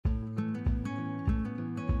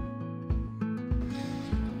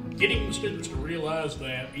getting the students to realize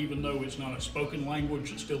that even though it's not a spoken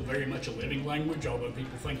language, it's still very much a living language, although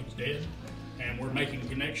people think it's dead. And we're making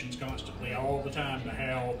connections constantly all the time to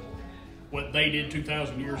how what they did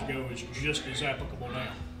 2,000 years ago is just as applicable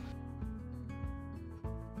now.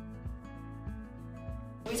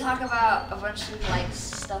 We talk about a bunch of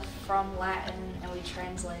stuff from Latin and we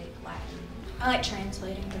translate Latin. I like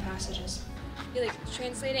translating the passages. You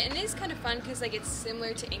translate it, and it is kind of fun because it's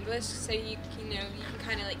similar to English, so you can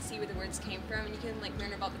kind of see where the words came from, and you can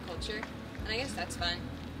learn about the culture, and I guess that's fun.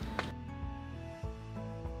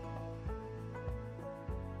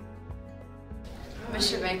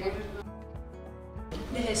 Mr. Baker.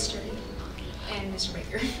 The history and Mr.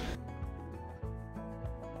 Baker.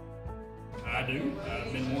 I do.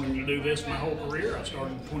 I've been wanting to do this my whole career. I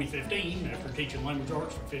started in 2015 after teaching language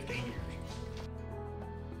arts for 15 years.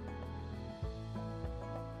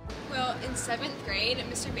 Well, in 7th grade,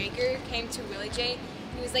 Mr. Baker came to Willie J.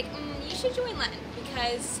 He was like, you should join Latin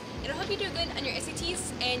because it'll help you do good on your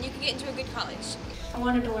SATs and you can get into a good college. I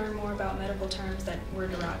wanted to learn more about medical terms that were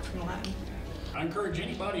derived from Latin. I encourage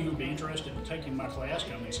anybody who'd be interested in taking my class,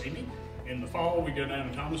 come and see me. In the fall, we go down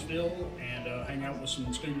to Thomasville and hang out with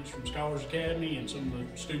some students from Scholars Academy, and some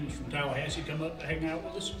of the students from Tallahassee come up to hang out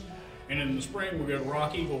with us. And in the spring, we go to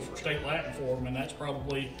Rock Eagle for State Latin Forum, and that's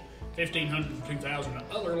probably 1,500 to 2,000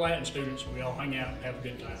 other Latin students. We all hang out and have a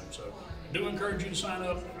good time. So I do encourage you to sign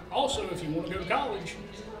up. Also, if you want to go to college,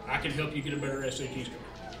 I can help you get a better SAT score.